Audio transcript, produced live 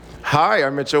Hi,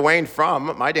 I'm Mitchell Wayne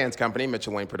from my dance company,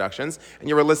 Mitchell Wayne Productions, and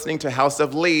you are listening to House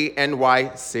of Lee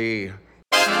NYC.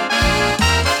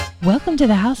 Welcome to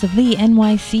the House of Lee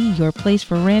NYC, your place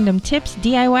for random tips,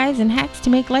 DIYs, and hacks to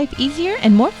make life easier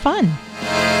and more fun.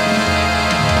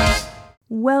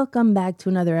 Welcome back to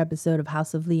another episode of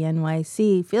House of Lee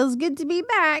NYC. Feels good to be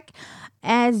back.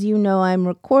 As you know, I'm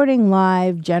recording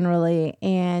live generally,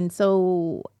 and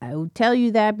so I will tell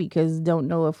you that because don't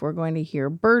know if we're going to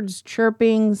hear birds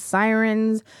chirping,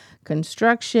 sirens,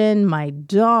 construction, my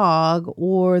dog,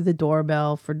 or the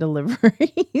doorbell for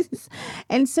deliveries.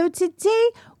 And so today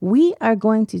we are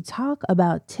going to talk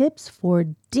about tips for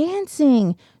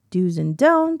dancing. Do's and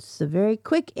don'ts, a very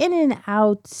quick in and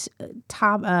out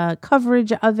top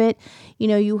coverage of it. You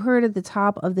know, you heard at the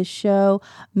top of the show,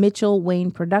 Mitchell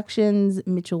Wayne Productions.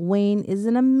 Mitchell Wayne is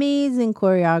an amazing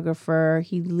choreographer.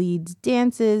 He leads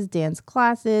dances, dance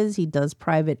classes. He does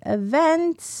private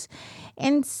events.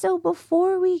 And so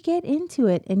before we get into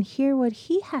it and hear what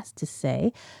he has to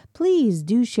say, please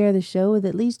do share the show with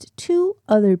at least 2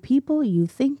 other people you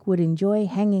think would enjoy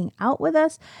hanging out with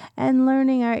us and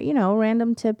learning our,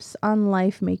 random tips on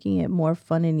life, making it more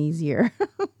fun and easier.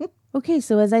 Okay,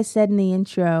 so as I said in the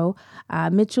intro,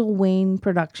 Mitchell Wayne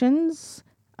Productions,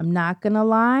 I'm not going to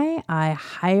lie, I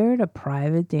hired a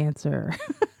private dancer.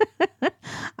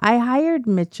 I hired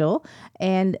Mitchell,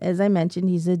 and as I mentioned,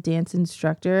 he's a dance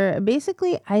instructor.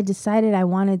 Basically, I decided I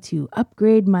wanted to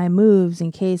upgrade my moves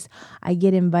in case I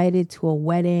get invited to a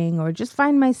wedding or just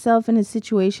find myself in a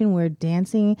situation where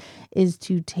dancing is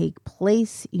to take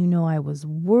place. You know, I was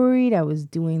worried. I was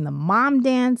doing the mom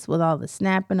dance with all the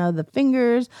snapping of the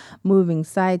fingers, moving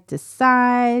side to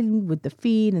side with the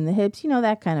feet and the hips,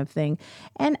 that kind of thing.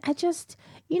 And I just...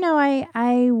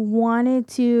 I wanted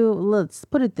to, let's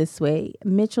put it this way.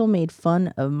 Mitchell made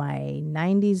fun of my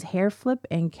 90s hair flip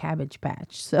and cabbage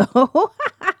patch. So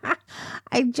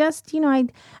I just,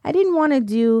 I didn't want to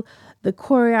do the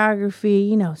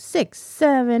choreography, 6,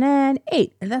 7, and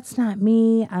 8. That's not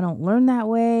me. I don't learn that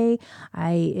way.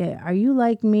 Are you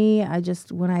like me?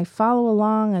 When I follow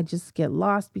along, I just get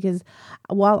lost because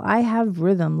while I have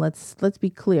rhythm, let's be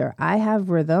clear. I have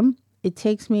rhythm. It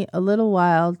takes me a little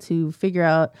while to figure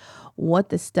out what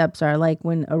the steps are. Like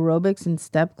when aerobics and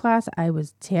step class, I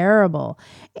was terrible.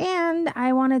 And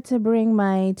I wanted to bring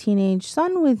my teenage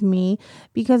son with me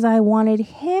because I wanted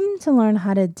him to learn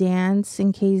how to dance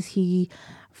in case he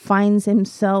finds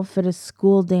himself at a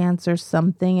school dance or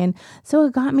something. And so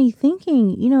it got me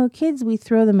thinking, kids, we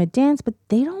throw them at dance, but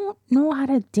they don't know how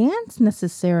to dance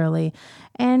necessarily.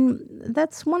 And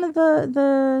that's one of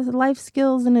the life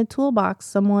skills in a toolbox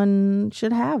someone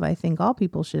should have. I think all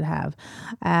people should have,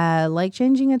 like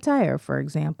changing a tire, for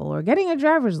example, or getting a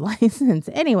driver's license.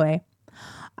 Anyway,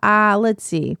 let's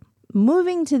see.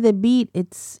 Moving to the beat,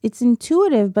 it's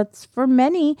intuitive, but for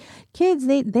many kids,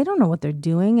 they don't know what they're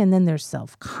doing, and then they're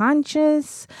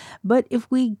self-conscious. But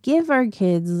if we give our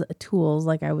kids tools,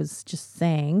 like I was just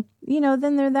saying,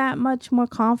 then they're that much more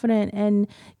confident and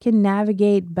can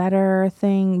navigate better,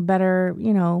 and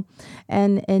know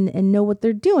what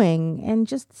they're doing, and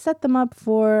just set them up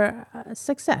for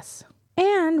success.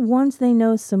 And once they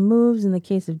know some moves in the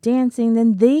case of dancing,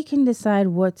 then they can decide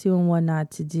what to and what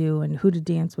not to do and who to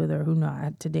dance with or who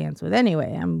not to dance with.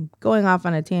 Anyway, I'm going off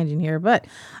on a tangent here, but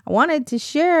I wanted to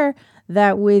share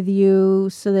that with you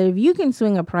so that if you can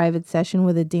swing a private session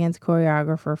with a dance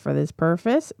choreographer for this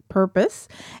purpose,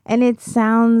 and it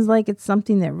sounds like it's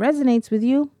something that resonates with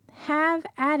you, have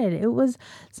at it. It was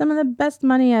some of the best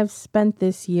money I've spent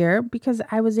this year because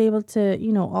I was able to,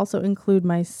 also include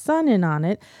my son in on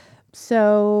it.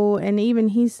 So, and even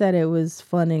he said it was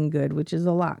fun and good, which is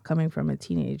a lot coming from a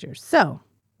teenager. So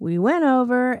we went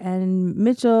over and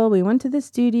we went to the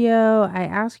studio. I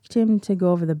asked him to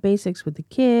go over the basics with the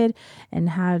kid and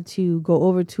how to go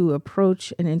over to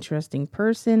approach an interesting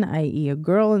person, i.e. a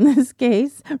girl in this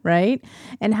case, right?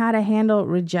 And how to handle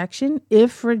rejection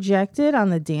if rejected on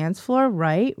the dance floor,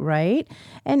 right?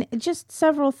 And just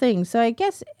several things. So I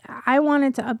guess I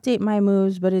wanted to update my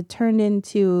moves, but it turned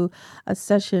into a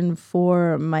session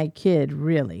for my kid,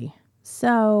 really.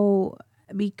 So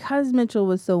because Mitchell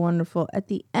was so wonderful, at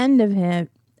the end of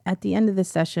the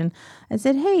session, I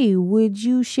said, hey, would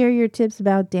you share your tips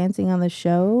about dancing on the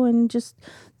show? And just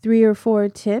 3 or 4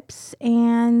 tips.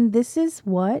 And this is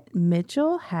what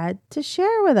Mitchell had to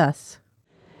share with us.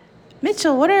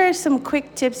 Mitchell, what are some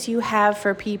quick tips you have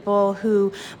for people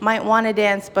who might want to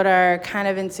dance but are kind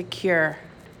of insecure?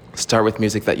 Start with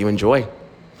music that you enjoy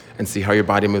and see how your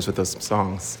body moves with those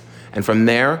songs. And from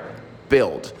there,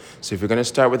 build. So if you're going to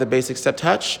start with a basic step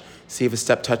touch, see if a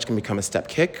step touch can become a step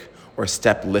kick, or or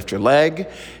step lift your leg.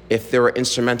 If there are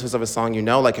instrumentals of a song you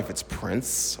know, like if it's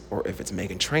Prince or if it's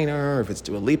Meghan Trainor or if it's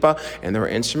Dua Lipa and there are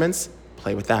instruments,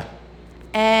 play with that.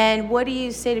 And what do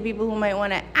you say to people who might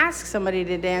want to ask somebody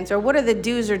to dance, or what are the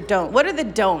do's or don't? What are the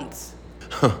don'ts?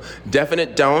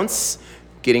 Definite don'ts: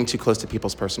 getting too close to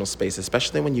people's personal space,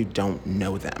 especially when you don't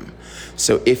know them.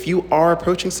 So if you are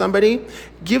approaching somebody,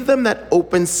 give them that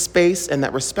open space and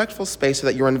that respectful space so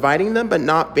that you're inviting them, but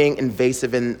not being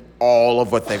invasive in all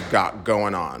of what they've got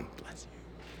going on. Bless you.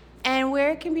 And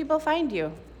where can people find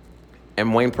you?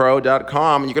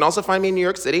 mwaynespro.com. You can also find me in New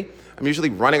York City. I'm usually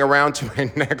running around to my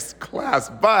next class,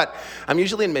 but I'm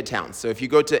usually in Midtown. So if you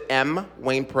go to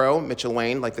Wayne Mitchell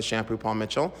Wayne, like the shampoo Paul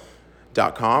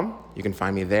Mitchell.com, you can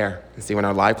find me there and see when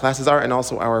our live classes are and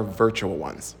also our virtual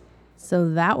ones. So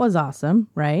that was awesome,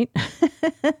 right?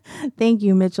 Thank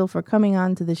you, Mitchell, for coming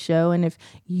on to the show. And if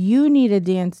you need a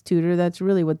dance tutor, that's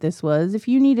really what this was. If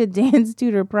you need a dance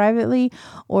tutor privately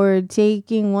or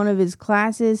taking one of his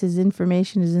classes, his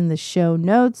information is in the show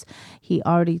notes. He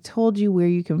already told you where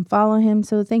you can follow him.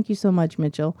 So thank you so much,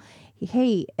 Mitchell.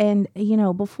 Hey, and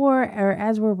before or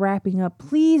as we're wrapping up,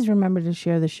 please remember to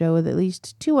share the show with at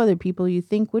least 2 other people you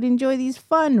think would enjoy these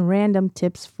fun random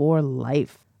tips for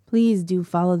life. Please do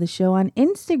follow the show on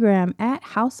Instagram at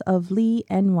House of Lee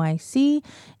NYC.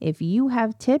 If you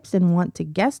have tips and want to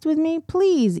guest with me,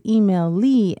 please email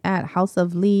Lee at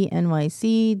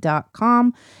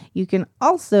houseofleenyc.com. You can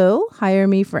also hire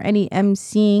me for any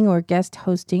emceeing or guest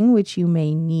hosting, which you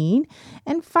may need.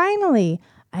 And finally,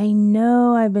 I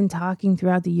know I've been talking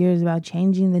throughout the years about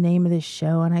changing the name of this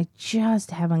show, and I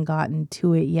just haven't gotten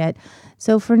to it yet.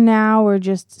 So for now, we're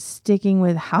just sticking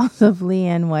with House of Lee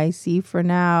NYC for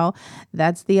now.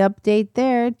 That's the update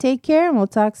there. Take care, and we'll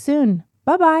talk soon.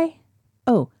 Bye-bye.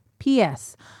 Oh,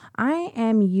 P.S. I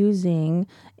am using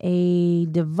a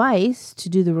device to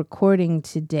do the recording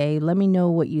today. Let me know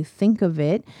what you think of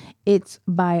it. It's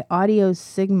by Audio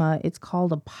Sigma. It's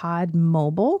called a Pod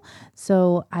Mobile.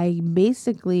 So I'm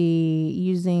basically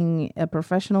using a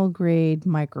professional grade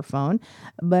microphone,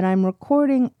 but I'm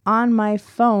recording on my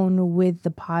phone with the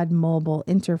Pod Mobile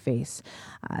interface.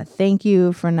 Thank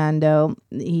you, Fernando.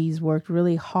 He's worked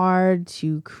really hard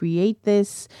to create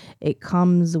this. It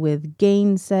comes with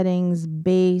gain settings,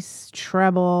 bass,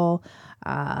 treble,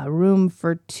 room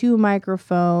for 2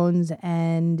 microphones,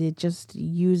 and it just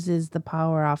uses the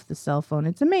power off the cell phone.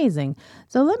 It's amazing.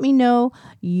 So let me know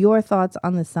your thoughts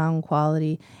on the sound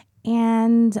quality,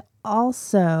 and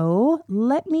also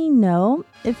let me know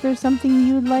if there's something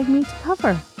you'd like me to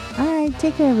cover. All right,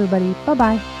 take care, everybody.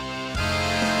 Bye-bye.